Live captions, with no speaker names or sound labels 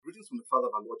from the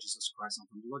Father of our Lord Jesus Christ and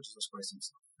from the Lord Jesus Christ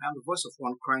himself. I am the voice of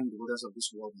one crying in the wilderness of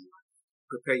this world and life.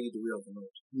 Prepare ye the way of the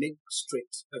Lord. Make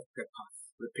straight a path.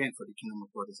 Repent, for the kingdom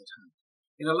of God is at hand.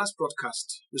 In our last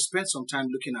broadcast, we spent some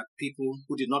time looking at people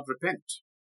who did not repent.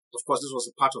 Of course, this was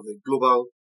a part of the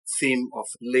global theme of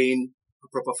laying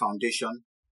a proper foundation,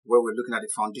 where we're looking at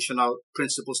the foundational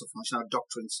principles of foundational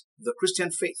doctrines of the Christian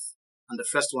faith. And the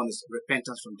first one is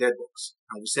repentance from dead works.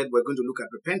 And we said we're going to look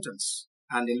at repentance.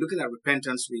 And in looking at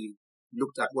repentance, we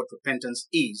looked at what repentance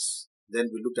is.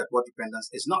 Then we looked at what repentance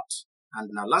is not.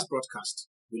 And in our last broadcast,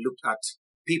 we looked at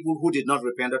people who did not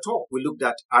repent at all. We looked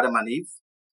at Adam and Eve,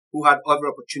 who had every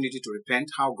opportunity to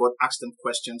repent, how God asked them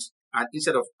questions. And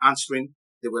instead of answering,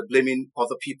 they were blaming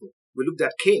other people. We looked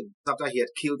at Cain. After he had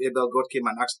killed Abel, God came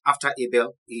and asked after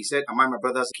Abel. He said, am I my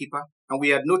brother's keeper? And we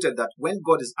had noted that when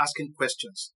God is asking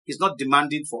questions, he's not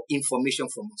demanding for information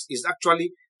from us. He's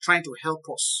actually trying to help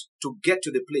us to get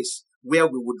to the place where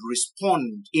we would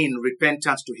respond in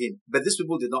repentance to him. But these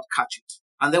people did not catch it.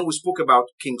 And then we spoke about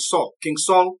King Saul. King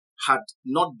Saul had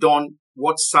not done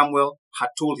what Samuel had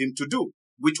told him to do,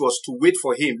 which was to wait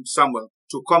for him, Samuel,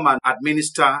 to come and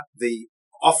administer the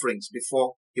offerings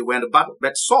before he went to battle.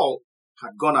 But Saul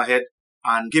had gone ahead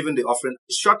and given the offering.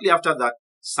 Shortly after that,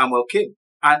 Samuel came.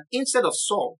 And instead of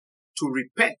Saul to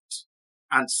repent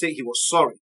and say he was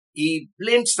sorry, he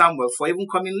blamed Samuel for even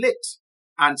coming late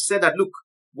and said that, look,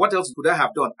 what else could I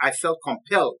have done? I felt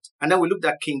compelled. And then we looked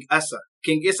at King Asa.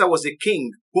 King Asa was a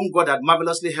king whom God had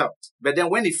marvelously helped. But then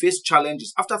when he faced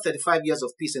challenges, after 35 years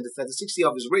of peace in the 36th year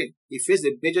of his reign, he faced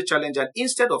a major challenge. And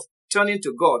instead of turning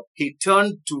to God, he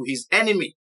turned to his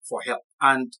enemy for help.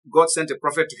 And God sent a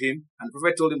prophet to him. And the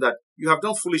prophet told him that you have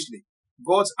done foolishly.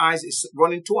 God's eyes is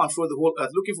running to and fro the whole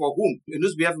earth, looking for whom in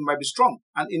whose behalf he might be strong.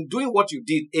 And in doing what you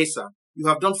did, Asa, you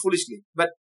have done foolishly. But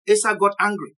Asa got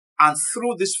angry and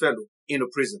threw this fellow into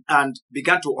prison and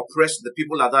began to oppress the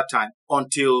people at that time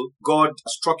until God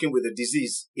struck him with a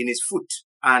disease in his foot.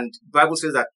 And the Bible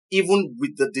says that even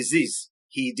with the disease,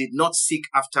 he did not seek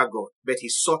after God, but he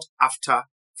sought after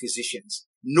physicians.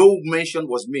 No mention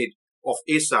was made of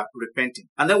Asa repenting.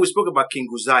 And then we spoke about King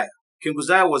Uzziah. King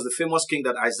Uzziah was the famous king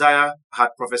that Isaiah had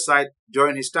prophesied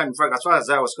during his time. In fact, as far as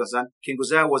Isaiah was concerned, King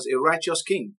Uzziah was a righteous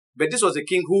king. But this was a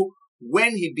king who,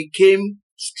 when he became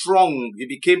strong, he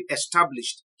became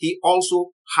established, he also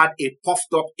had a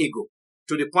puffed up ego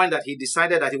to the point that he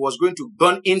decided that he was going to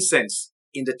burn incense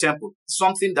in the temple,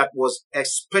 something that was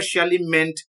especially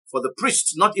meant for the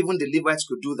priests. Not even the Levites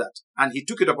could do that. And he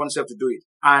took it upon himself to do it.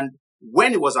 And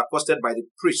when he was accosted by the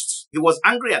priests, he was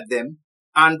angry at them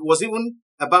and was even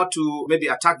about to maybe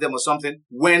attack them or something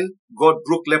when God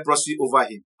broke leprosy over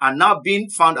him. And now being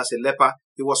found as a leper,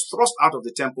 he was thrust out of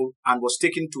the temple and was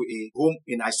taken to a home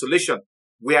in isolation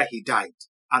where he died.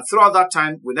 And throughout that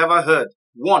time, we never heard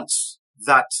once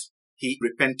that he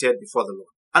repented before the Lord.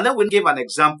 And then we gave an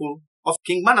example of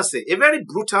King Manasseh, a very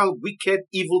brutal, wicked,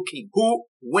 evil king who,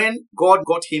 when God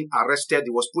got him arrested, he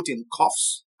was put in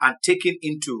cuffs and taken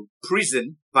into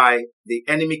prison by the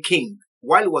enemy king.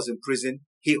 While he was in prison,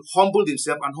 he humbled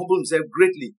himself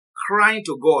greatly, crying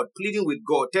to God, pleading with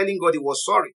God, telling God he was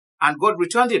sorry. And God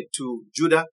returned him to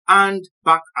Judah and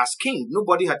back as king.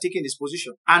 Nobody had taken his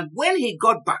position. And when he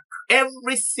got back,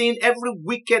 everything, every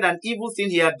wicked and evil thing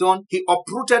he had done, he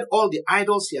uprooted all the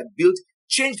idols he had built,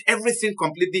 changed everything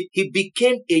completely. He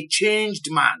became a changed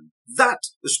man. That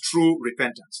is true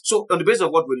repentance. So on the basis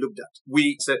of what we looked at,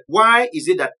 we said, why is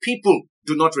it that people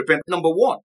do not repent? Number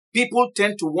one, people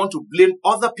tend to want to blame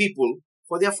other people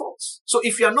for their faults. So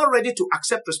if you are not ready to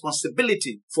accept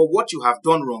responsibility for what you have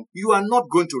done wrong, you are not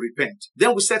going to repent.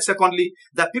 Then we said, secondly,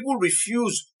 that people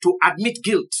refuse to admit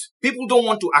guilt. People don't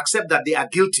want to accept that they are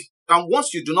guilty. And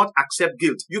once you do not accept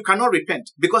guilt, you cannot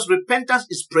repent, because repentance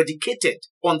is predicated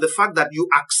on the fact that you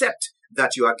accept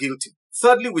that you are guilty.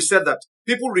 Thirdly, we said that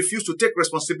people refuse to take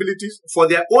responsibilities for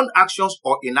their own actions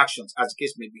or inactions, as the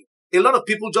case may be. A lot of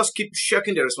people just keep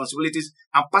shirking their responsibilities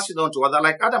and passing it on to others,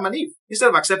 like Adam and Eve. Instead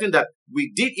of accepting that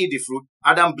we did eat the fruit,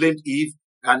 Adam blamed Eve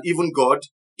and even God.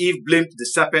 Eve blamed the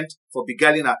serpent for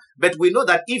beguiling her. But we know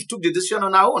that Eve took the decision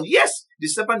on her own. Yes, the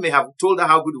serpent may have told her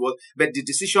how good it was, but the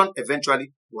decision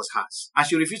eventually was hers. And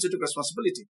she refused to take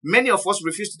responsibility. Many of us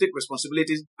refuse to take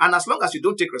responsibilities. And as long as you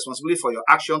don't take responsibility for your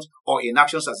actions or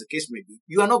inactions, as the case may be,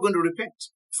 you are not going to repent.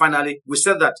 Finally, we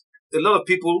said that a lot of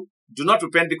people do not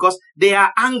repent because they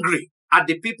are angry at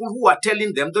the people who are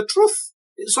telling them the truth.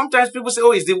 Sometimes people say,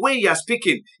 oh, it's the way you are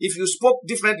speaking. If you spoke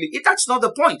differently, that's not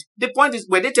the point. The point is,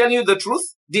 were they telling you the truth?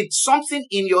 Did something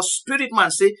in your spirit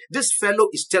man say, this fellow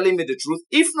is telling me the truth?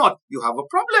 If not, you have a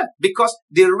problem, because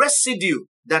the residue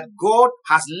that God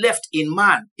has left in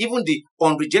man, even the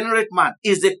unregenerate man,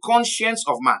 is the conscience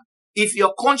of man. If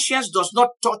your conscience does not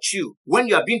touch you when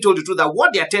you are being told the truth, that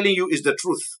what they are telling you is the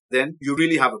truth, then you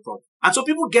really have a problem. And so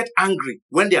people get angry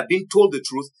when they are being told the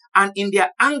truth, and in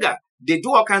their anger, they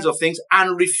do all kinds of things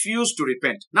and refuse to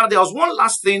repent. Now, there was one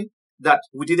last thing that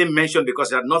we didn't mention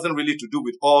because it had nothing really to do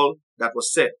with all that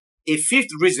was said. A fifth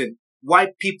reason why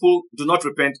people do not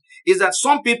repent is that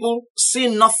some people see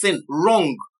nothing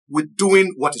wrong with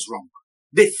doing what is wrong.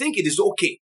 They think it is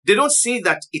okay. They don't see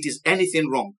that it is anything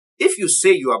wrong. If you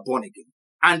say you are born again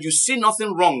and you see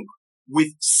nothing wrong with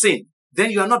sin, then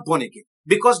you are not born again.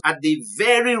 Because at the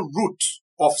very root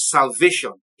of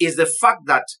salvation is the fact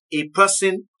that a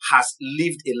person has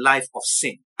lived a life of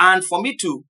sin. And for me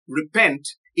to repent,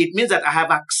 it means that I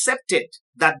have accepted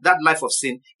that that life of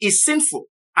sin is sinful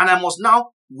and I must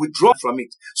now withdraw from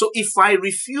it. So if I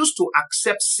refuse to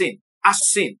accept sin as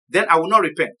sin, then I will not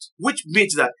repent, which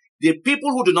means that the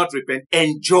people who do not repent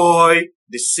enjoy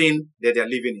the sin that they are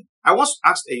living in. I once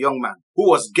asked a young man who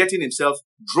was getting himself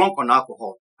drunk on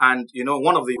alcohol. And,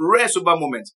 one of the rare sober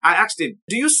moments, I asked him,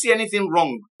 do you see anything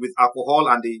wrong with alcohol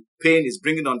and the pain it's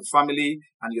bringing on the family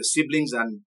and your siblings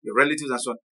and your relatives and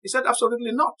so on? He said,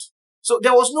 absolutely not. So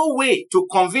there was no way to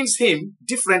convince him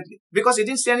differently because he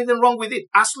didn't see anything wrong with it.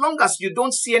 As long as you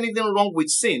don't see anything wrong with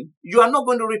sin, you are not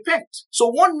going to repent.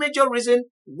 So one major reason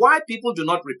why people do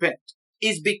not repent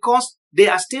is because they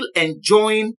are still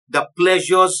enjoying the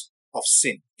pleasures of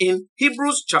sin. In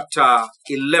Hebrews chapter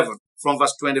 11, from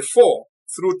verse 24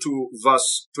 through to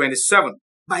verse 27,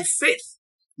 by faith,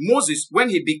 Moses, when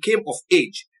he became of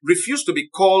age, refused to be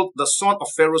called the son of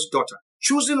Pharaoh's daughter,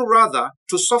 choosing rather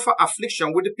to suffer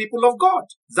affliction with the people of God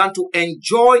than to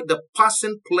enjoy the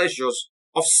passing pleasures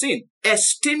of sin,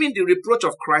 esteeming the reproach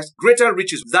of Christ greater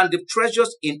riches than the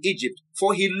treasures in Egypt,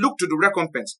 for he looked to the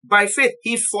recompense. By faith,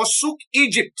 he forsook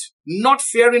Egypt, not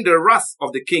fearing the wrath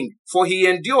of the king, for he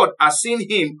endured as seeing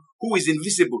him who is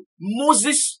invisible.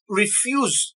 Moses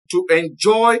refused to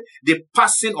enjoy the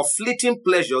passing or fleeting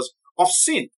pleasures of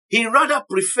sin. He rather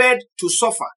preferred to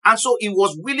suffer. And so he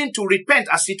was willing to repent,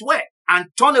 as it were, and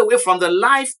turn away from the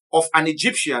life of an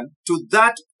Egyptian to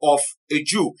that of a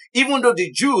Jew, even though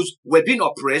the Jews were being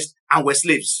oppressed and were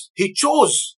slaves. He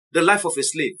chose the life of a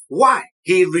slave. Why?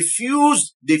 He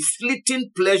refused the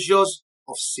fleeting pleasures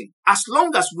of sin. As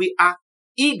long as we are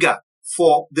eager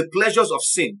for the pleasures of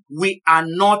sin, we are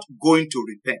not going to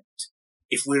repent.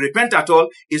 If we repent at all,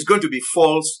 it's going to be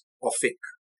false or fake.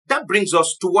 That brings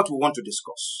us to what we want to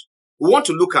discuss. We want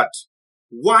to look at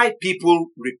why people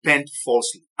repent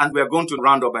falsely. And we are going to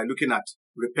round up by looking at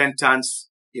repentance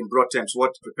in broad terms,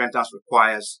 what repentance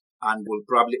requires, and we'll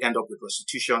probably end up with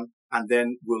restitution. And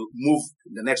then we'll move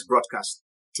in the next broadcast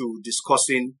to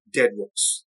discussing dead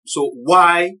works. So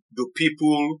why do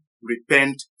people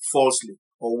repent falsely?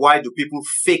 Or why do people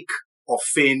fake or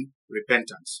feign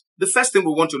repentance? The first thing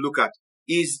we want to look at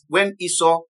is when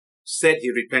Esau said he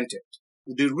repented.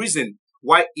 The reason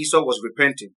why Esau was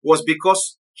repenting was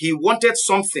because he wanted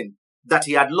something that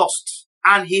he had lost.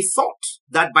 And he thought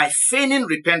that by feigning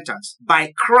repentance,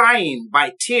 by crying,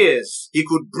 by tears, he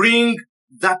could bring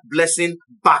that blessing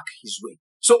back his way.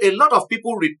 So a lot of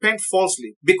people repent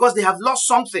falsely because they have lost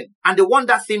something and they want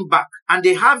that thing back. And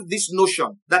they have this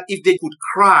notion that if they could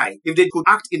cry, if they could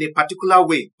act in a particular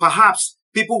way, perhaps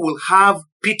people will have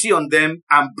pity on them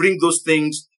and bring those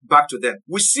things back to them.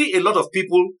 We see a lot of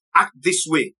people act this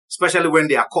way, especially when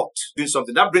they are caught doing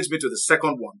something. That brings me to the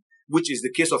second one, which is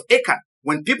the case of Achan.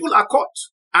 When people are caught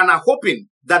and are hoping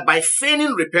that by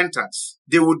feigning repentance,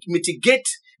 they would mitigate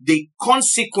the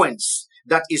consequence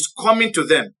that is coming to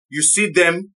them, you see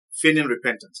them feigning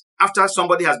repentance. After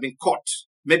somebody has been caught,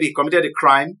 maybe he committed a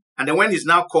crime, and then when he's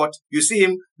now caught, you see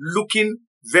him looking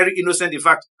very innocent. In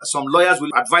fact, some lawyers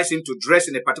will advise him to dress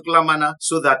in a particular manner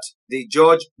so that the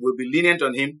judge will be lenient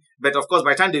on him. But of course,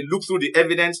 by the time they look through the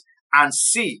evidence and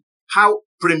see how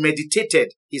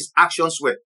premeditated his actions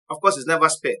were, of course, he's never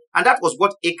spared. And that was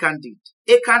what Achan did.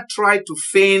 Achan tried to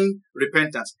feign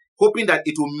repentance, hoping that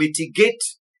it will mitigate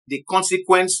the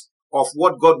consequence of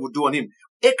what God would do on him.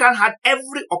 Achan had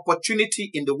every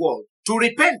opportunity in the world to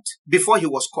repent before he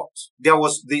was caught. There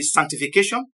was the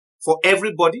sanctification for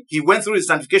everybody. He went through the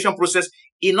sanctification process.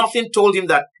 Nothing told him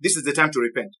that this is the time to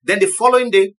repent. Then the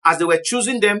following day, as they were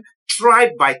choosing them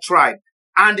tribe by tribe,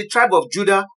 and the tribe of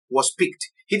Judah was picked.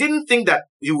 He didn't think that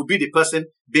he would be the person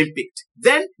being picked.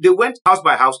 Then they went house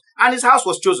by house, and his house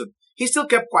was chosen. He still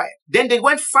kept quiet. Then they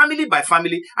went family by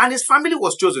family, and his family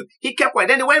was chosen. He kept quiet.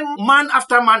 Then they went man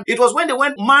after man. It was when they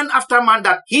went man after man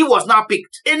that he was now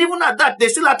picked. And even at that, they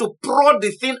still had to prod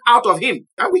the thing out of him.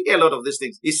 And we hear a lot of these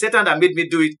things. It's Satan that made me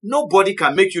do it. Nobody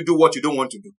can make you do what you don't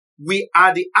want to do. We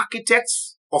are the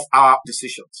architects of our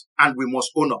decisions, and we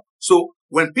must own up. So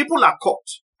when people are caught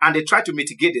and they try to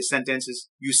mitigate the sentences,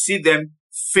 you see them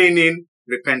feigning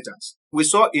repentance. We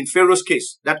saw in Pharaoh's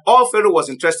case that all Pharaoh was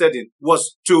interested in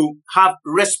was to have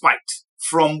respite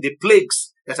from the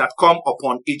plagues that had come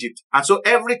upon Egypt. And so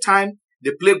every time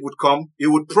the plague would come, he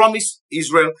would promise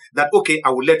Israel that, okay,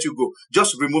 I will let you go.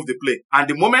 Just remove the plague. And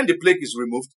the moment the plague is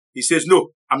removed, he says, no,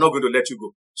 I'm not going to let you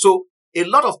go. So a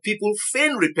lot of people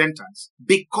feign repentance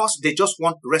because they just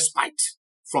want respite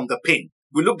from the pain.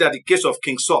 We looked at the case of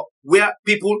King Saul, where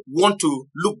people want to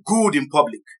look good in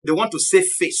public. They want to save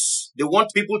face. They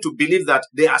want people to believe that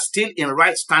they are still in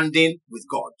right standing with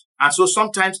God. And so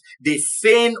sometimes they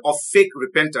feign or fake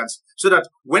repentance so that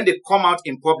when they come out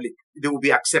in public, they will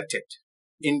be accepted.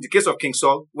 In the case of King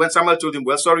Saul, when Samuel told him,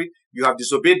 well, sorry, you have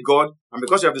disobeyed God, and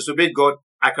because you have disobeyed God,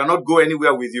 I cannot go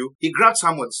anywhere with you, he grabbed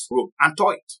Samuel's robe and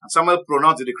tore it. And Samuel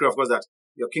pronounced the decree, of course, that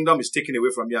your kingdom is taken away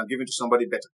from you and given to somebody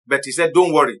better. But he said,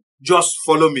 don't worry, just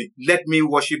follow me. Let me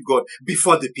worship God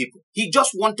before the people. He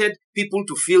just wanted people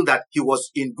to feel that he was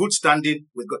in good standing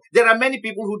with God. There are many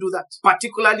people who do that,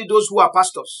 particularly those who are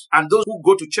pastors and those who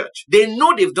go to church. They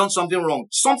know they've done something wrong,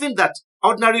 something that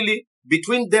ordinarily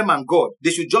between them and God,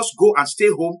 they should just go and stay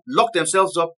home, lock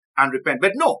themselves up and repent.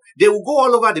 But no, they will go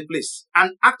all over the place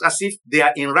and act as if they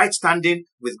are in right standing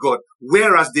with God,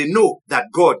 whereas they know that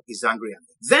God is angry at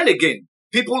them. Then again,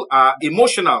 people are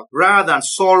emotional rather than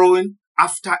sorrowing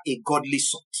after a godly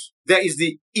sort. There is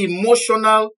the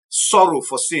emotional sorrow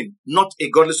for sin, not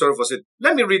a godly sorrow for sin.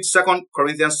 Let me read 2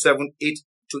 Corinthians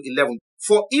 7:8-11.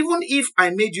 For even if I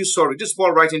made you sorry, this is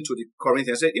Paul writing to the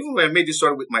Corinthians, said, even if I made you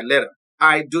sorry with my letter,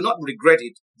 I do not regret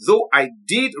it, though I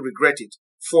did regret it,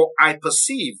 for I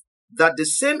perceive that the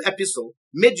same epistle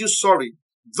made you sorry,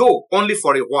 though only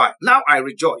for a while. Now I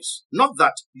rejoice, not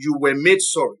that you were made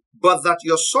sorry, but that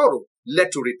your sorrow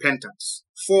led to repentance.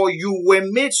 For you were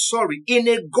made sorry in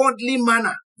a godly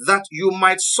manner, that you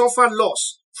might suffer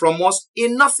loss from us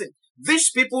in nothing.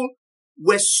 These people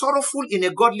were sorrowful in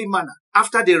a godly manner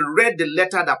after they read the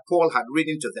letter that Paul had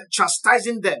written to them,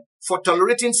 chastising them for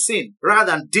tolerating sin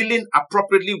rather than dealing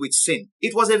appropriately with sin.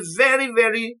 It was a very,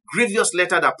 very grievous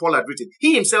letter that Paul had written.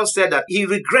 He himself said that he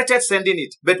regretted sending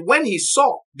it, but when he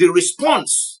saw the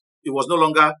response, he was no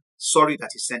longer sorry that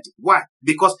he sent it. Why?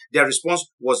 Because their response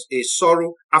was a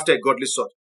sorrow after a godly sort.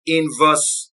 In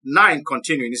verse 9,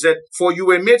 continuing, he said, for you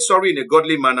were made sorry in a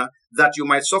godly manner, that you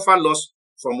might suffer loss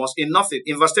from us in nothing.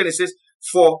 In verse 10, it says,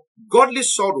 for godly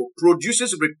sorrow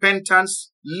produces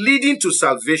repentance, leading to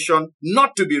salvation,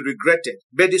 not to be regretted.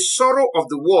 But the sorrow of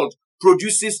the world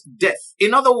produces death.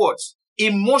 In other words,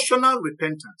 emotional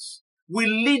repentance will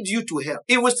lead you to hell.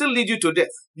 It will still lead you to death.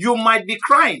 You might be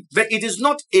crying, but it is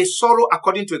not a sorrow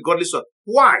according to a godly sort.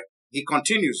 Why? He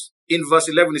continues. In verse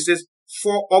 11, he says,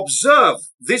 for observe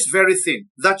this very thing,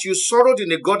 that you sorrowed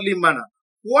in a godly manner.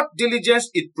 What diligence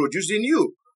it produced in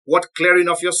you? What clearing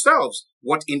of yourselves?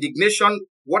 What indignation?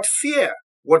 What fear?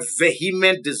 What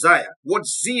vehement desire? What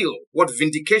zeal? What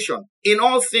vindication? In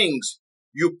all things,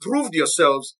 you proved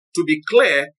yourselves to be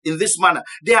clear in this manner.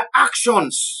 Their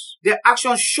actions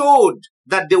showed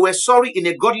that they were sorry in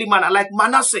a godly manner, like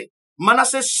Manasseh.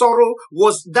 Manasseh's sorrow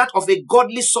was that of a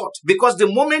godly sort, because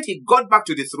the moment he got back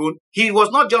to the throne, he was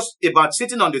not just about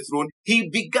sitting on the throne, he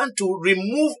began to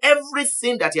remove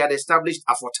everything that he had established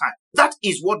aforetime. That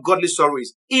is what godly sorrow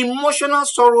is. Emotional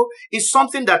sorrow is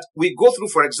something that we go through.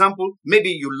 For example, maybe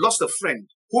you lost a friend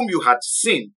whom you had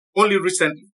seen only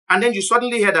recently, and then you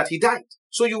suddenly hear that he died.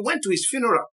 So you went to his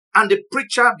funeral, and the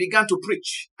preacher began to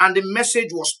preach, and the message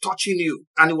was touching you.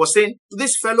 And he was saying,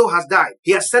 this fellow has died.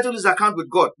 He has settled his account with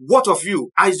God. What of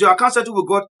you? Is your account settled with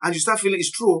God? And you start feeling,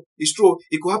 it's true.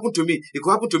 It could happen to me. It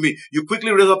could happen to me. You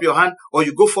quickly raise up your hand, or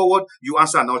you go forward, you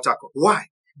answer an altar call. Why?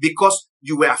 Because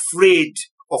you were afraid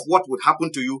of what would happen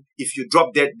to you if you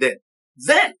drop dead then.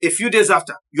 Then, a few days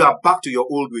after, you are back to your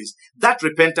old ways. That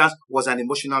repentance was an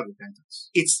emotional repentance.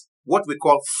 It's what we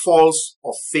call false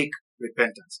or fake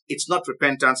repentance. It's not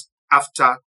repentance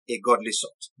after a godly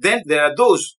sort. Then there are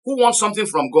those who want something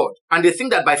from God, and they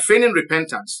think that by feigning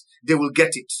repentance, they will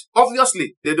get it.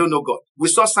 Obviously, they don't know God. We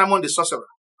saw Simon the sorcerer,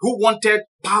 who wanted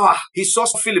power. He saw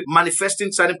Philip manifesting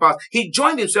certain powers. He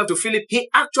joined himself to Philip. He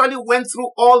actually went through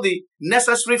all the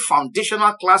necessary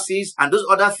foundational classes and those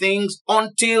other things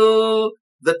until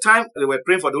the time they were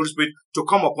praying for the Holy Spirit to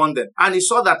come upon them. And he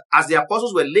saw that as the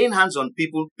apostles were laying hands on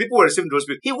people, people were receiving the Holy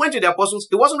Spirit. He went to the apostles.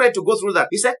 He wasn't ready to go through that.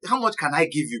 He said, how much can I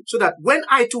give you? So that when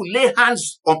I too lay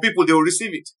hands on people, they will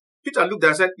receive it. Peter looked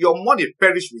and said, your money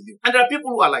perish with you. And there are people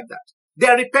who are like that.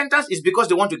 Their repentance is because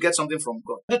they want to get something from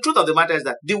God. The truth of the matter is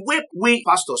that the way we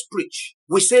pastors preach,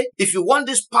 we say, if you want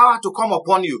this power to come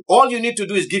upon you, all you need to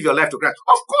do is give your life to Christ.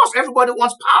 Of course, everybody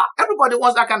wants power. Everybody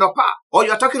wants that kind of power. Or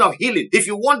you're talking of healing. If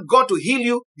you want God to heal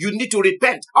you, you need to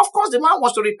repent. Of course, the man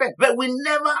wants to repent. But we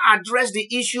never address the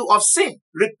issue of sin.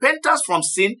 Repentance from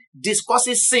sin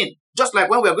discusses sin. Just like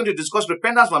when we are going to discuss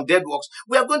repentance from dead works,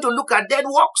 we are going to look at dead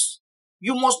works.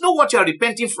 You must know what you are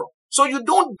repenting from. So you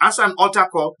don't answer an altar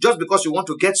call just because you want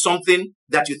to get something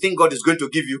that you think God is going to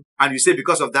give you, and you say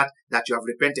because of that you have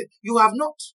repented. You have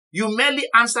not. You merely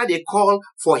answered a call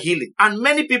for healing. And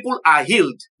many people are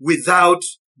healed without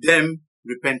them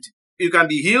repenting. You can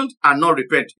be healed and not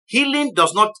repent. Healing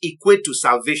does not equate to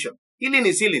salvation. Healing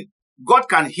is healing. God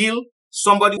can heal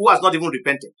somebody who has not even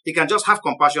repented. He can just have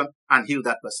compassion and heal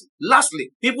that person.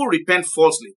 Lastly, people repent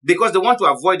falsely because they want to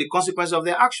avoid the consequences of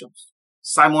their actions.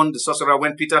 Simon the sorcerer,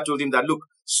 when Peter told him that, look,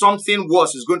 something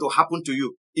worse is going to happen to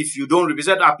you if you don't repent, he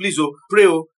said, please, pray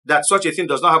that such a thing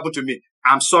does not happen to me.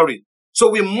 I'm sorry.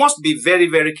 So we must be very,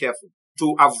 very careful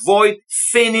to avoid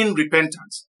feigning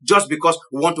repentance just because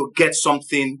we want to get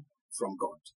something from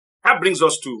God. That brings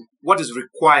us to what is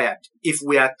required if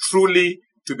we are truly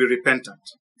to be repentant.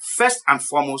 First and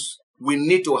foremost, we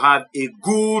need to have a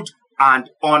good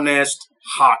and honest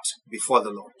heart before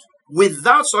the Lord.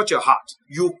 Without such a heart,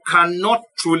 you cannot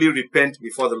truly repent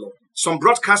before the Lord. Some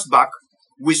broadcasts back,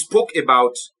 we spoke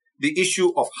about the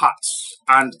issue of hearts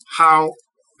and how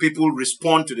people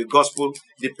respond to the gospel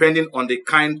depending on the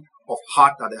kind of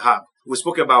heart that they have. We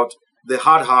spoke about the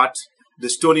hard heart, the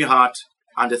stony heart,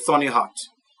 and the thorny heart.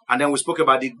 And then we spoke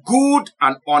about the good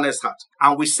and honest heart.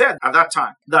 And we said at that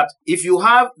time that if you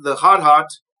have the hard heart,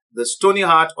 the stony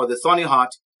heart, or the thorny heart,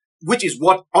 which is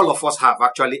what all of us have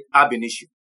actually, ab initio,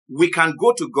 we can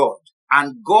go to God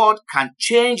and God can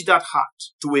change that heart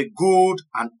to a good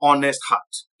and honest heart.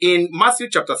 In Matthew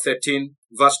chapter 13,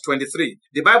 verse 23,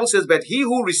 the Bible says, but he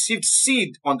who received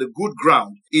seed on the good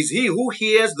ground is he who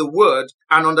hears the word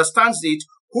and understands it,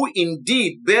 who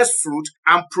indeed bears fruit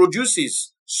and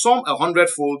produces some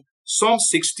 100-fold, some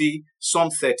 60,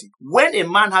 some 30. When a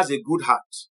man has a good heart,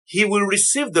 he will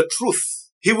receive the truth.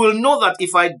 He will know that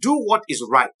if I do what is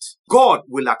right, God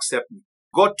will accept me.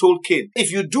 God told Cain, if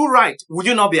you do right, will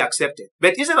you not be accepted?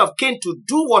 But instead of Cain to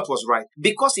do what was right,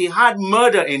 because he had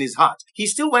murder in his heart, he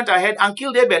still went ahead and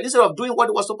killed Abel instead of doing what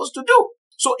he was supposed to do.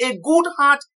 So a good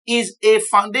heart is a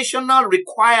foundational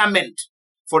requirement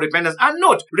for repentance. And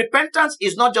note, repentance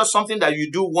is not just something that you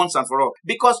do once and for all,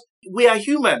 because we are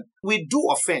human. We do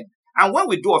offend. And when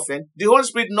we do offend, the Holy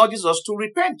Spirit nudges us to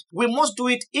repent. We must do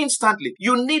it instantly.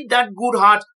 You need that good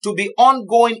heart to be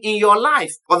ongoing in your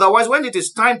life. Otherwise, when it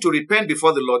is time to repent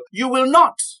before the Lord, you will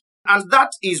not. And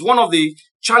that is one of the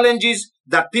challenges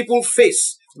that people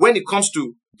face when it comes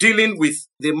to dealing with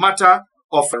the matter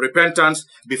of repentance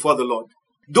before the Lord.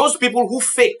 Those people who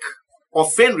fake or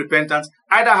feign repentance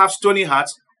either have stony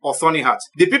hearts or thorny hearts.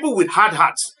 The people with hard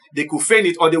hearts, they could feign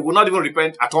it or they will not even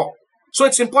repent at all. So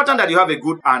it's important that you have a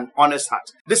good and honest heart.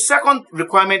 The second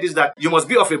requirement is that you must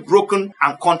be of a broken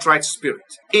and contrite spirit.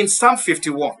 In Psalm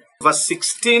 51, verse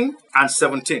 16 and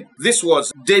 17, this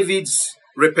was David's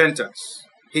repentance.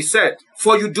 He said,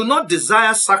 for you do not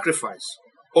desire sacrifice,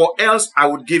 or else I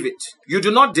would give it. You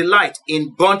do not delight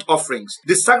in burnt offerings.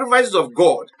 The sacrifices of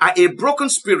God are a broken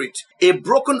spirit, a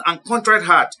broken and contrite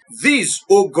heart. These,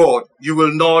 O God, you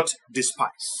will not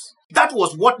despise. That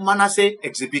was what Manasseh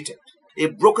exhibited. A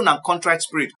broken and contrite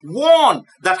spirit. One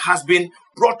that has been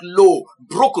brought low,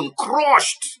 broken,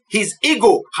 crushed. His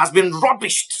ego has been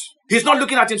rubbished. He's not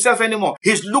looking at himself anymore.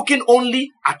 He's looking only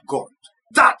at God.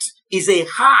 That is a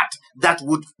heart that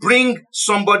would bring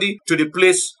somebody to the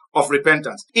place of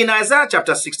repentance. In Isaiah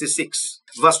chapter 66,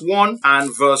 verse 1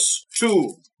 and verse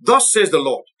 2, thus says the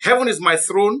Lord, heaven is my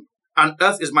throne and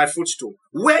earth is my footstool.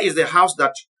 Where is the house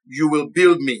that you will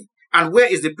build me? And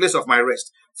where is the place of my rest?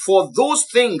 For those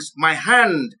things my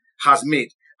hand has made,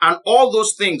 and all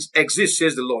those things exist,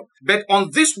 says the Lord. But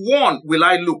on this one will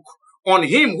I look, on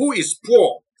him who is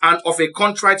poor and of a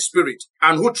contrite spirit,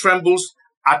 and who trembles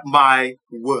at my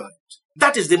word.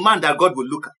 That is the man that God will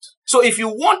look at. So if you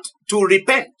want to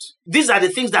repent, these are the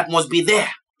things that must be there.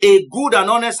 A good and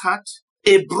honest heart,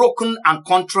 a broken and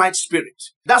contrite spirit.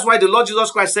 That's why the Lord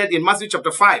Jesus Christ said in Matthew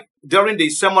chapter 5, during the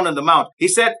Sermon on the Mount, he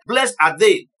said, blessed are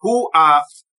they who are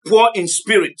poor in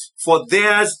spirit, for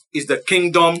theirs is the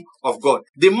kingdom of God.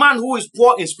 The man who is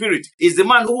poor in spirit is the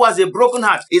man who has a broken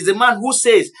heart, is the man who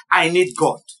says, I need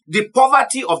God. The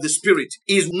poverty of the spirit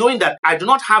is knowing that I do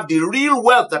not have the real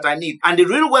wealth that I need, and the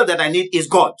real wealth that I need is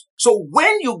God. So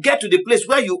when you get to the place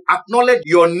where you acknowledge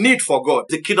your need for God,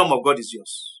 the kingdom of God is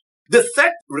yours. The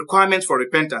third requirement for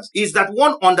repentance is that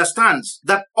one understands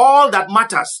that all that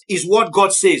matters is what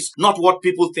God says, not what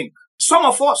people think. Some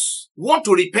of us want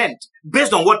to repent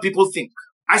based on what people think.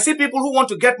 I see people who want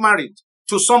to get married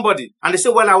to somebody and they say,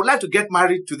 well, I would like to get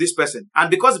married to this person. And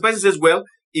because the person says, well,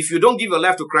 if you don't give your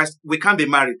life to Christ, we can't be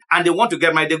married. And they want to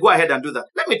get married, they go ahead and do that.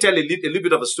 Let me tell you a little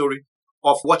bit of a story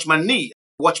of Watchman Nee.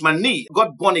 Watchman Nee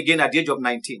got born again at the age of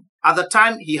 19. At the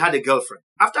time, he had a girlfriend.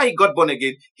 After he got born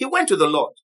again, he went to the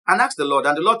Lord and asked the Lord.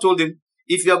 And the Lord told him,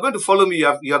 if you are going to follow me, you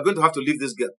are going to have to leave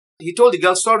this girl. He told the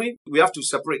girl, sorry, we have to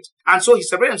separate. And so he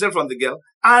separated himself from the girl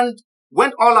and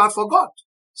went all out for God.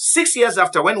 6 years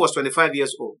after, when he was 25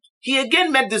 years old, he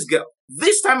again met this girl.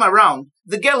 This time around,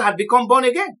 the girl had become born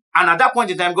again. And at that point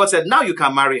in time, God said, now you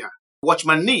can marry her.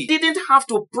 Watchman Nee didn't have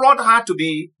to prod her to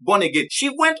be born again. She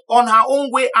went on her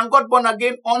own way and got born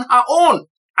again on her own.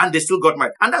 And they still got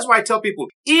married. And that's why I tell people,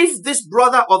 if this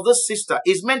brother or this sister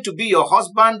is meant to be your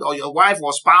husband or your wife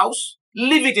or spouse,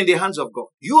 leave it in the hands of God.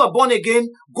 You are born again,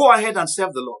 go ahead and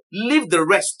serve the Lord. Leave the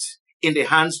rest in the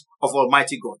hands of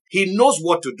Almighty God. He knows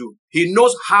what to do. He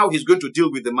knows how he's going to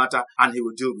deal with the matter, and he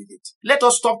will deal with it. Let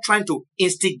us stop trying to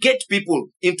instigate people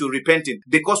into repenting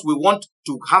because we want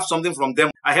to have something from them.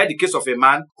 I heard the case of a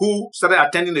man who started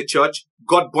attending the church,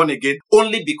 got born again,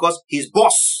 only because his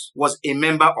boss was a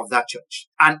member of that church.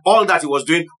 And all that he was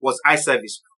doing was eye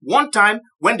service. One time,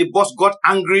 when the boss got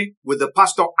angry with the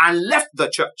pastor and left the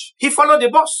church, he followed the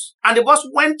boss. And the boss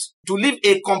went to live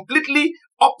a completely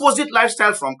opposite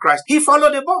lifestyle from Christ. He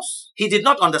followed the boss. He did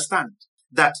not understand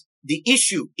that the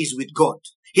issue is with God.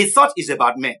 He thought it's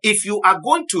about men. If you are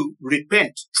going to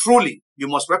repent truly, you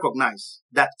must recognize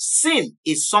that sin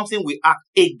is something we act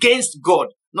against God,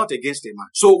 not against a man.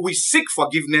 So we seek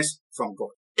forgiveness from God.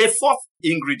 A fourth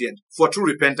ingredient for true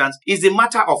repentance is the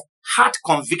matter of heart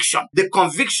conviction. The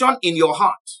conviction in your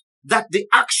heart that the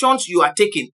actions you are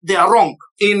taking, they are wrong.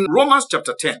 In Romans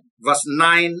chapter 10, verse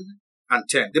 9 and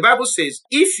 10, the Bible says,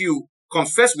 if you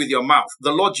confess with your mouth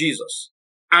the Lord Jesus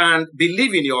and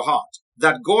believe in your heart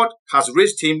that God has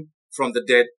raised him from the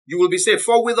dead, you will be saved.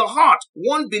 For with the heart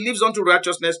one believes unto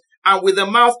righteousness, and with the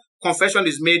mouth confession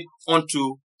is made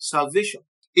unto salvation.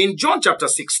 In John chapter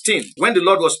 16, when the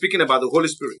Lord was speaking about the Holy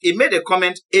Spirit, he made a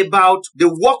comment about the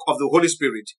work of the Holy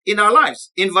Spirit in our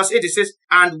lives. In verse 8, it says,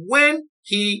 and when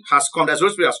he has come, as the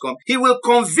Holy Spirit has come, he will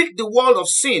convict the world of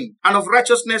sin and of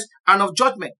righteousness and of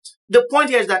judgment. The point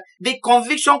here is that the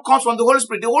conviction comes from the Holy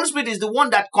Spirit. The Holy Spirit is the one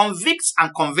that convicts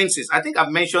and convinces. I think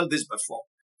I've mentioned this before.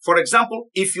 For example,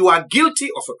 if you are guilty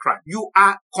of a crime, you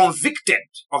are convicted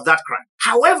of that crime.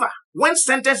 However, when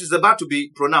sentence is about to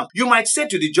be pronounced, you might say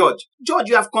to the judge, Judge,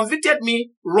 you have convicted me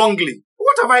wrongly.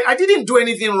 What have I didn't do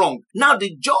anything wrong. Now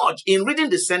the judge, in reading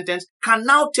the sentence, can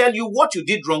now tell you what you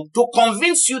did wrong to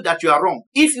convince you that you are wrong.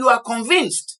 If you are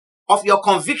convinced of your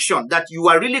conviction that you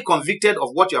are really convicted of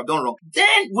what you have done wrong,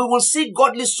 then we will see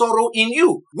godly sorrow in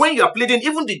you. When you are pleading,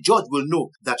 even the judge will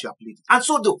know that you are pleading. And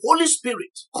so the Holy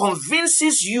Spirit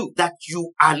convinces you that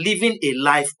you are living a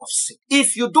life of sin.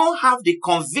 If you don't have the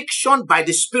conviction by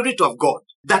the Spirit of God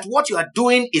that what you are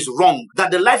doing is wrong,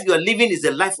 that the life you are living is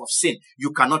a life of sin,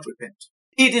 you cannot repent.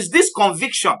 It is this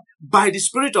conviction by the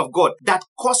Spirit of God that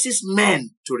causes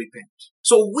men to repent.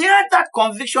 So where that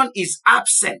conviction is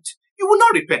absent, you will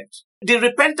not repent. The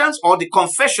repentance or the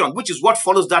confession, which is what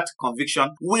follows that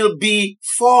conviction, will be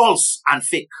false and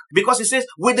fake. Because it says,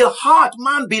 with the heart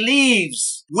man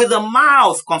believes, with the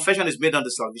mouth confession is made unto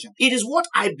salvation. It is what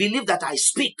I believe that I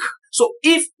speak. So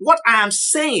if what I am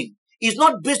saying is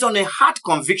not based on a heart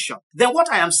conviction, then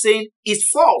what I am saying is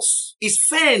false, is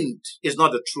feigned, is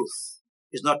not the truth.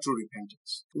 Is not true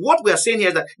repentance. What we are saying here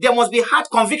is that there must be heart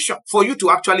conviction for you to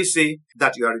actually say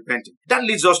that you are repenting. That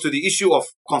leads us to the issue of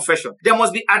confession. There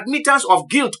must be admittance of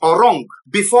guilt or wrong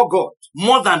before God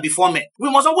more than before men.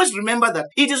 We must always remember that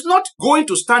it is not going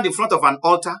to stand in front of an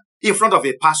altar, in front of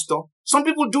a pastor. Some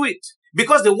people do it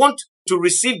because they want to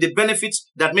receive the benefits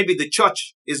that maybe the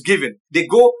church is giving. They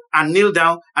go and kneel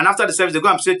down, and after the service, they go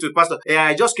and say to the pastor, hey,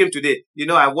 I just came today.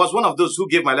 I was one of those who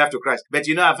gave my life to Christ. But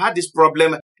I've had this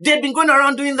problem. They've been going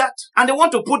around doing that. And they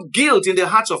want to put guilt in the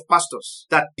hearts of pastors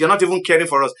that you're not even caring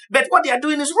for us. But what they are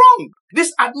doing is wrong.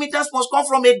 This admittance must come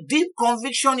from a deep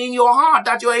conviction in your heart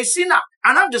that you're a sinner.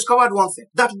 And I've discovered one thing,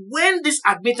 that when this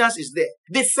admittance is there,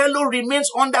 the fellow remains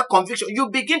under conviction. You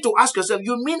begin to ask yourself,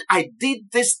 you mean I did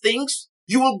these things?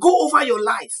 You will go over your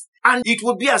life and it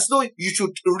will be as though you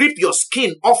should rip your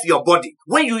skin off your body.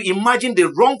 When you imagine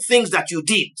the wrong things that you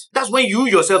did, that's when you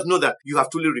yourself know that you have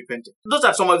truly repented. Those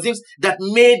are some of the things that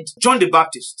made John the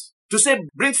Baptist to say,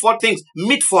 bring forth things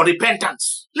meet for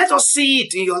repentance. Let us see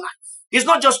it in your life. It's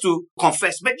not just to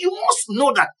confess, but you must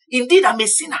know that indeed I'm a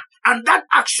sinner. And that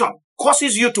action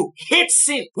causes you to hate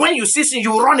sin. When you see sin,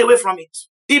 you run away from it.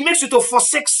 It makes you to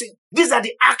forsake sin. These are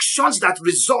the actions that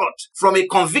result from a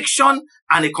conviction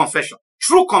and a confession.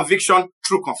 True conviction,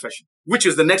 true confession, which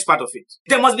is the next part of it.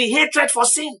 There must be hatred for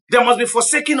sin. There must be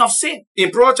forsaking of sin. In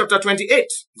Proverbs chapter 28,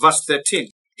 verse 13,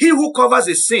 he who covers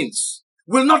his sins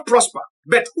will not prosper,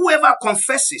 but whoever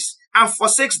confesses and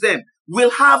forsakes them will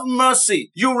have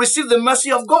mercy. You receive the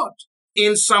mercy of God.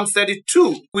 In Psalm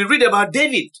 32, we read about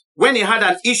David when he had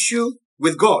an issue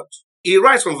with God. He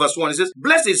writes from verse 1, he says,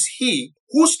 blessed is he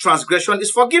whose transgression is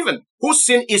forgiven, whose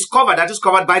sin is covered, that is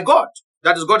covered by God.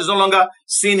 That is, God is no longer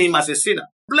seeing him as a sinner.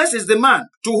 Blessed is the man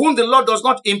to whom the Lord does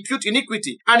not impute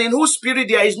iniquity, and in whose spirit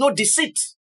there is no deceit.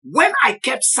 When I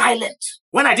kept silent,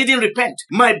 when I didn't repent,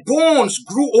 my bones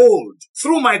grew old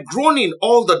through my groaning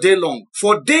all the day long.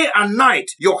 For day and night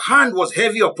your hand was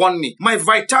heavy upon me. My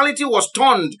vitality was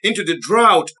turned into the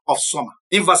drought of summer.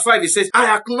 In verse 5 it says,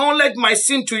 I acknowledge my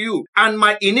sin to you, and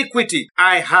my iniquity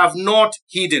I have not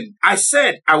hidden. I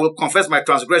said, I will confess my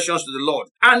transgressions to the Lord,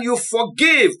 and you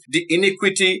forgave the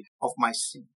iniquity of my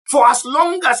sin. For as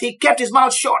long as he kept his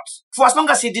mouth shut, for as long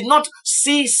as he did not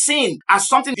see sin as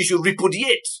something he should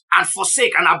repudiate and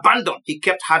forsake and abandon, he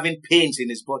kept having pains in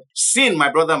his body. Sin,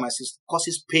 my brother and my sister,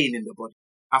 causes pain in the body.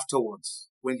 Afterwards,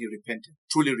 when he repented,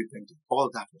 truly repented, all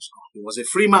that was gone. He was a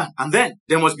free man. And then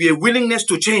there must be a willingness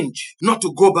to change, not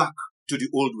to go back to the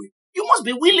old way. You must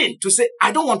be willing to say,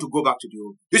 I don't want to go back to the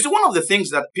old way. You see, one of the things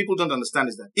that people don't understand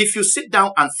is that if you sit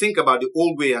down and think about the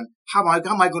old way and how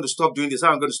am I going to stop doing this, how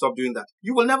am I going to stop doing that,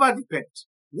 you will never repent.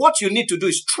 What you need to do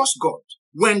is trust God.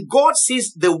 When God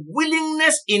sees the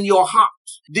willingness in your heart,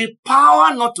 the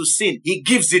power not to sin, he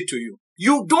gives it to you.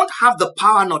 You don't have the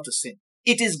power not to sin.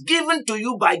 It is given to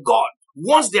you by God.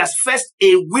 Once there's first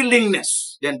a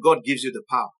willingness, then God gives you the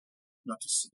power not to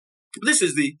sin. This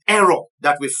is the error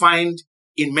that we find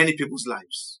in many people's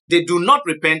lives. They do not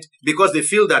repent because they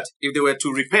feel that if they were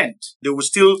to repent, they will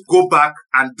still go back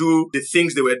and do the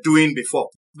things they were doing before.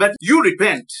 But you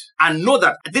repent and know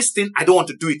that this thing, I don't want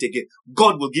to do it again.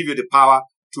 God will give you the power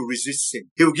to resist sin.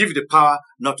 He will give you the power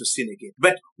not to sin again.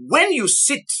 But when you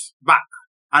sit back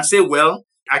and say, well,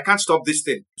 I can't stop this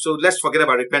thing, so let's forget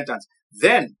about repentance,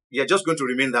 then you're just going to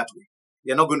remain that way.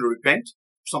 You're not going to repent.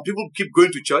 Some people keep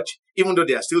going to church, even though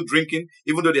they are still drinking,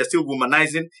 even though they are still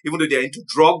womanizing, even though they are into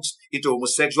drugs, into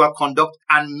homosexual conduct,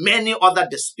 and many other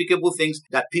despicable things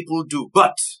that people do.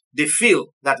 But they feel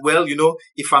that, well,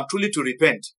 if I'm truly to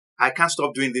repent, I can't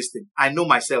stop doing this thing. I know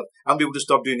myself. I'll be able to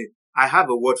stop doing it. I have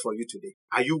a word for you today.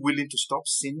 Are you willing to stop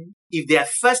sinning? If there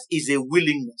first is a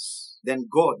willingness, then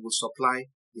God will supply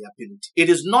the ability. It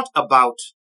is not about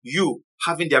you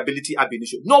having the ability ab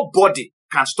initio. Nobody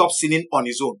can stop sinning on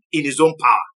his own, in his own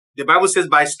power. The Bible says,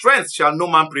 by strength shall no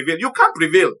man prevail. You can't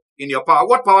prevail in your power.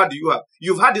 What power do you have?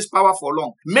 You've had this power for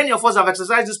long. Many of us have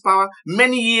exercised this power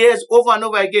many years over and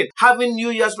over again, having New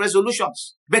Year's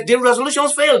resolutions. But the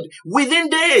resolutions failed within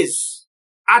days.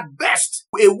 At best,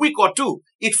 a week or two,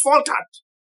 it faltered.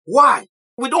 Why?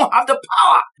 We don't have the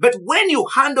power. But when you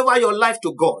hand over your life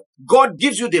to God, God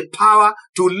gives you the power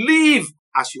to live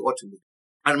as you ought to live.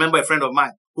 I remember a friend of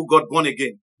mine who got born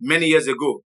again many years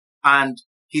ago, and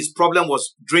his problem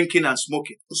was drinking and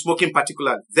smoking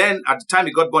particularly. Then at the time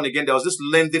he got born again, there was this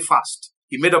lengthy fast.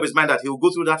 He made up his mind that he would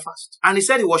go through that fast. And he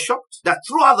said he was shocked that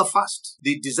throughout the fast,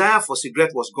 the desire for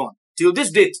cigarette was gone. Till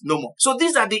this date, no more. So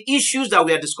these are the issues that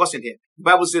we are discussing here. The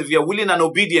Bible says, if you are willing and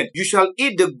obedient, you shall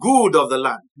eat the good of the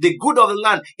land. The good of the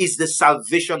land is the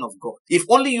salvation of God. If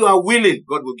only you are willing,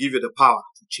 God will give you the power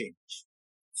to change.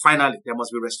 Finally, there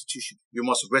must be restitution. You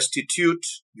must restitute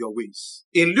your ways.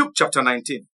 In Luke chapter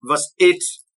 19, verse 8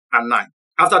 and 9,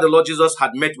 after the Lord Jesus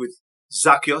had met with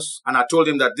Zacchaeus, and I told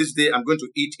him that this day I'm going to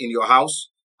eat in your house,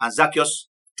 and Zacchaeus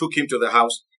took him to the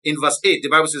house. In verse 8, the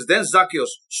Bible says, then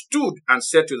Zacchaeus stood and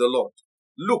said to the Lord,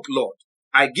 look, Lord,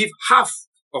 I give half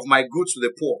of my goods to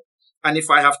the poor, and if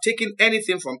I have taken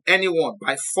anything from anyone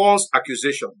by false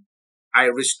accusation, I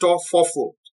restore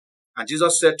fourfold. And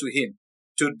Jesus said to him,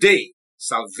 today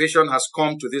salvation has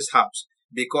come to this house,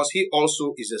 because he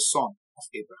also is a son of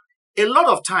Abraham. A lot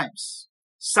of times,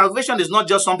 salvation is not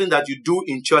just something that you do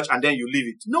in church and then you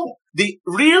leave it. No, the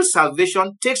real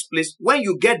salvation takes place when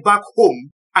you get back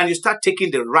home and you start taking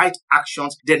the right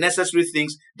actions, the necessary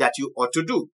things that you ought to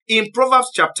do. In Proverbs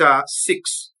chapter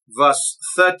 6, verse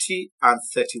 30 and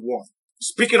 31,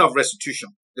 speaking of restitution,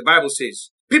 the Bible says,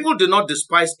 people do not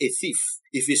despise a thief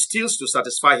if he steals to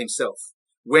satisfy himself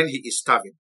when he is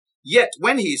starving. Yet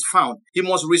when he is found, he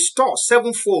must restore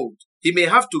sevenfold. He may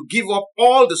have to give up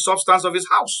all the substance of his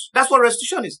house. That's what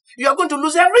restitution is. You are going to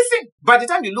lose everything. By the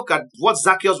time you look at what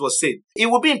Zacchaeus was saying, it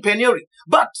will be in penury.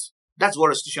 But That's what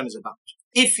restitution is about.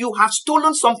 If you have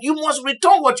stolen something, you must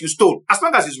return what you stole. As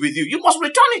long as it's with you, you must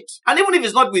return it. And even if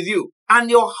it's not with you, and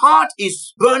your heart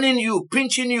is burning you,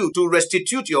 pinching you to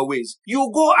restitute your ways,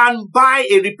 you go and buy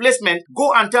a replacement.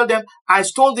 Go and tell them, I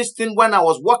stole this thing when I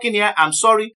was working here. I'm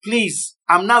sorry. Please,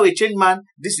 I'm now a changed man.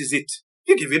 This is it.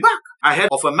 You give it back. I heard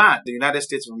of a man in the United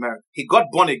States of America. He got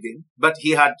born again, but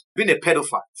he had been a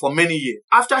pedophile for many years.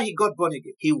 After he got born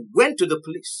again, he went to the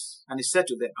police and he said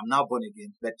to them, I'm now born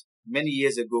again, but many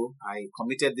years ago, I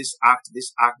committed this act,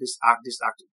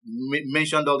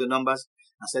 mentioned all the numbers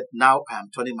and said, now I am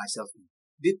turning myself in.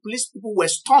 The police people were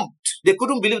stumped. They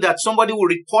couldn't believe that somebody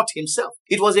would report himself.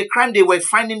 It was a crime they were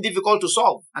finding difficult to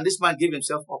solve. And this man gave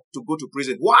himself up to go to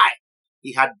prison. Why?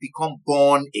 He had become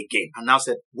born again and now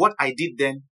said, what I did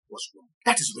then was wrong.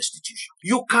 That is restitution.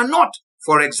 You cannot,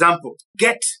 for example,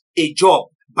 get a job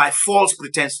by false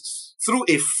pretenses through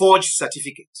a forged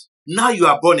certificate. Now you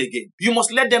are born again. You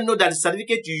must let them know that the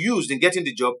certificate you used in getting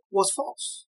the job was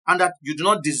false and that you do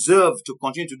not deserve to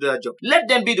continue to do that job. Let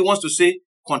them be the ones to say,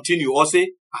 continue, or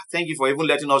say, thank you for even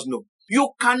letting us know.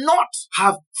 You cannot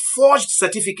have forged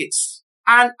certificates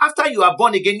and after you are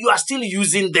born again, you are still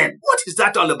using them. What is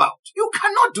that all about? You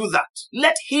cannot do that.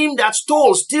 Let him that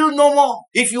stole steal no more.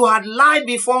 If you had lied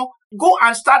before, go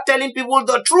and start telling people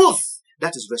the truth.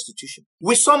 That is restitution.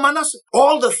 We saw Manasseh.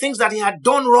 All the things that he had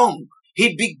done wrong,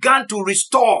 he began to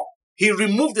restore. He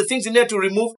removed the things he needed to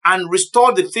remove and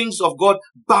restored the things of God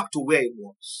back to where it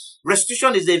was.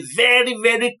 Restitution is a very,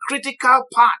 very critical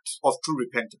part of true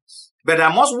repentance. But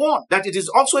I must warn that it is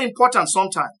also important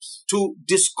sometimes to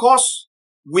discuss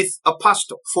with a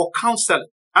pastor for counseling.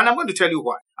 And I'm going to tell you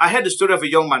why. I heard the story of a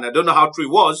young man. I don't know how true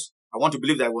it was. I want to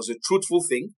believe that it was a truthful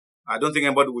thing. I don't think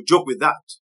anybody would joke with that.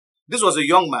 This was a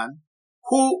young man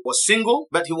who was single,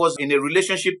 but he was in a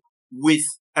relationship with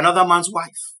another man's wife.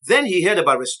 Then he heard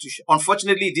about restitution.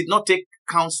 Unfortunately, he did not take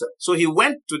counsel. So he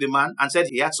went to the man and said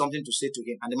he had something to say to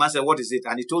him. And the man said, what is it?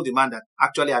 And he told the man that,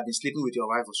 actually, I've been sleeping with your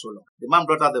wife for so long. The man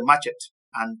brought out the machete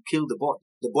and killed the boy.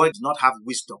 The boy did not have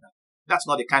wisdom. That's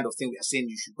not the kind of thing we are saying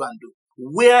you should go and do.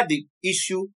 Where the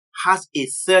issue has a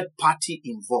third party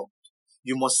involved,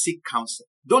 you must seek counsel.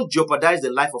 Don't jeopardize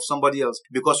the life of somebody else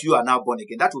because you are now born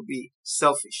again. That would be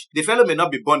selfish. The fellow may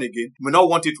not be born again, may not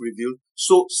want it revealed.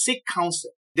 So seek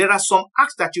counsel. There are some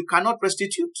acts that you cannot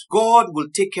restitute. God will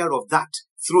take care of that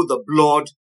through the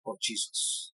blood of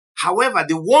Jesus. However,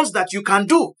 the ones that you can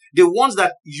do, the ones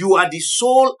that you are the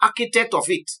sole architect of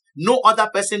it, no other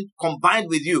person combined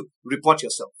with you, report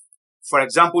yourself. For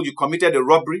example, you committed a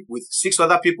robbery with 6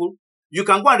 other people. You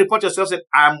can go and report yourself, say,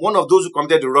 I am one of those who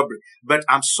committed the robbery, but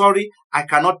I'm sorry, I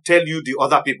cannot tell you the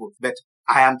other people, but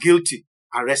I am guilty.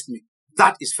 Arrest me.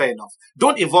 That is fair enough.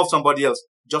 Don't involve somebody else.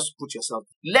 Just put yourself.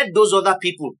 Let those other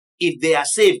people, if they are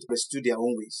saved, restitute their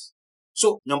own ways.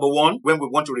 So, number one, when we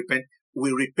want to repent,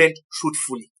 we repent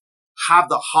truthfully. Have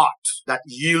the heart that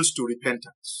yields to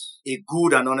repentance. A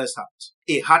good and honest heart.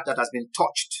 A heart that has been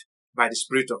touched by the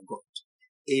Spirit of God.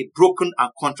 A broken and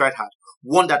contrite heart.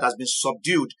 One that has been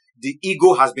subdued. The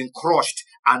ego has been crushed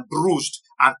and bruised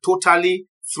and totally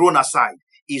thrown aside.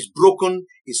 Is broken,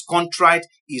 is contrite,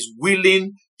 is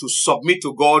willing to submit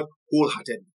to God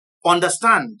wholeheartedly.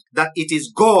 Understand that it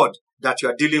is God that you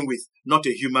are dealing with, not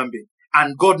a human being.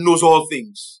 And God knows all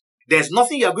things. There's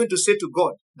nothing you are going to say to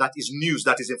God that is news,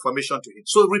 that is information to him.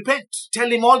 So repent. Tell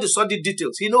him all the sordid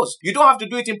details. He knows. You don't have to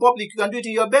do it in public. You can do it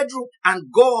in your bedroom.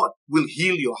 And God will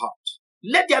heal your heart.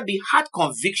 Let there be heart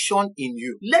conviction in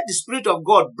you. Let the Spirit of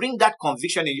God bring that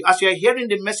conviction in you. As you are hearing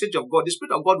the message of God, the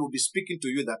Spirit of God will be speaking to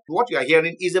you that what you are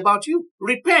hearing is about you.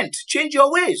 Repent. Change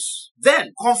your ways.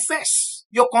 Then confess.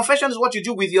 Your confession is what you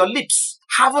do with your lips.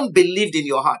 Haven't believed in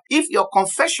your heart. If your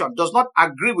confession does not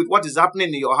agree with what is happening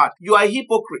in your heart, you are a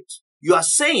hypocrite. You are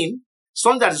saying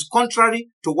something that is contrary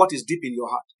to what is deep in your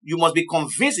heart. You must be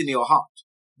convinced in your heart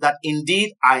that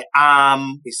indeed I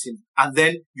am a sinner. And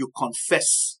then you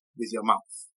confess with your mouth.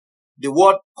 The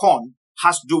word con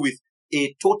has to do with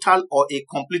a total or a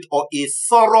complete or a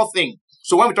thorough thing.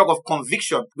 So when we talk of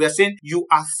conviction, we are saying you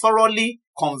are thoroughly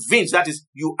convinced. That is,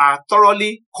 you are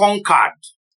thoroughly conquered.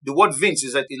 The word vince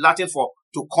is Latin for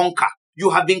to conquer.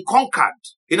 You have been conquered.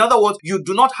 In other words, you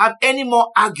do not have any more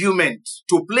argument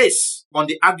to place on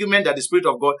the argument that the Spirit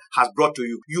of God has brought to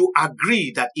you. You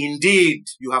agree that indeed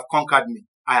you have conquered me.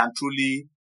 I am truly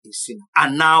a sinner.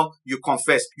 And now you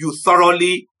confess. You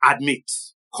thoroughly admit.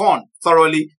 Con,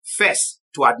 thoroughly, fess,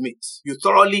 to admit. You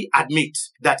thoroughly admit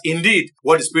that indeed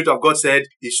what the Spirit of God said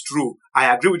is true.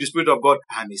 I agree with the Spirit of God.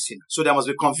 I am a sinner. So there must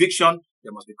be conviction.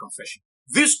 There must be confession.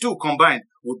 These two combined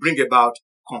will bring about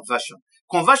conversion.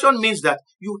 Conversion means that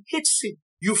you hate sin.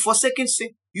 You've forsaken sin.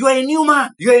 You are a new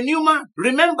man. You are a new man.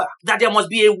 Remember that there must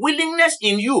be a willingness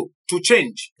in you to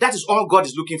change. That is all God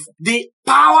is looking for. The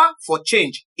power for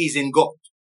change is in God.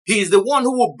 He is the one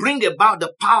who will bring about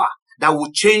the power that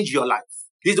will change your life.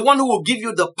 He's the one who will give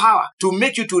you the power to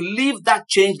make you to live that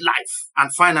changed life.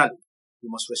 And finally, you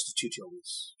must restitute your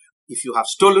ways. If you have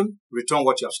stolen, return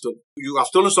what you have stolen. You have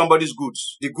stolen somebody's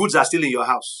goods. The goods are still in your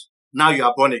house. Now you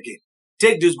are born again.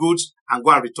 Take these goods and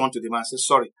go and return to the man and say,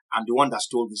 sorry, I'm the one that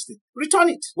stole this thing. Return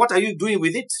it. What are you doing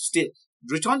with it still?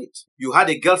 Return it. You had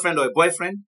a girlfriend or a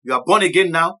boyfriend. You are born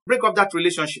again now. Break up that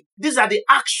relationship. These are the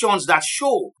actions that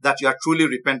show that you are truly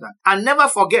repentant. And never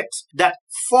forget that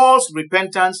false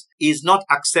repentance is not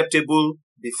acceptable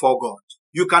before God.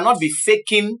 You cannot be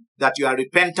faking that you are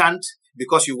repentant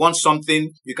because you want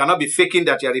something. You cannot be faking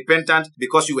that you are repentant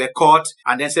because you were caught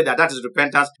and then say that that is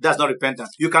repentance. That's not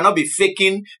repentance. You cannot be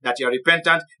faking that you are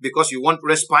repentant because you want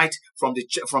respite from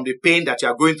the pain that you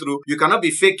are going through. You cannot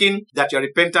be faking that you are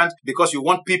repentant because you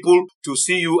want people to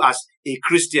see you as a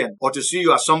Christian or to see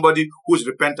you as somebody who is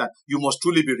repentant. You must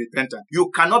truly be repentant.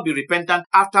 You cannot be repentant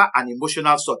after an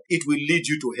emotional sort. It will lead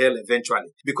you to hell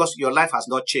eventually because your life has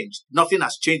not changed. Nothing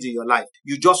has changed in your life.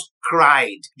 You just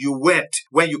cried. You wept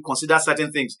when you consider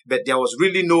certain things, but there was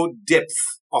really no depth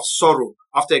of sorrow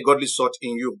after a godly sort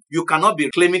in you. You cannot be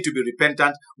claiming to be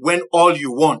repentant when all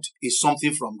you want is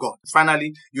something from God.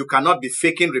 Finally, you cannot be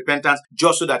faking repentance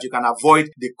just so that you can avoid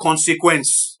the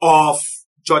consequence of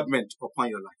judgment upon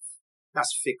your life.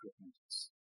 That's fake repentance.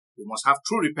 You must have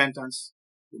true repentance.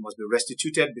 You must be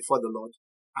restituted before the Lord.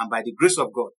 And by the grace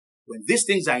of God, when these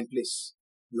things are in place,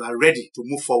 you are ready to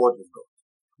move forward with God.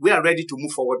 We are ready to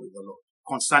move forward with the Lord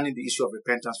concerning the issue of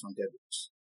repentance from dead works.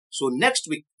 So next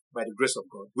week, by the grace of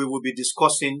God, we will be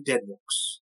discussing dead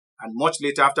works. And much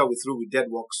later, after we're through with dead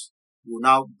works, we will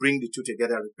now bring the two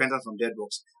together, repentance from dead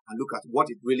works, and look at what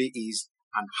it really is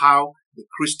and how the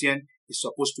Christian is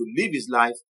supposed to live his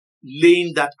life,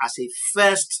 laying that as a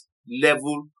first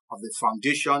level of the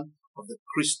foundation of the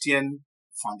Christian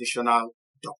foundational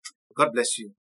doctrine. God bless you.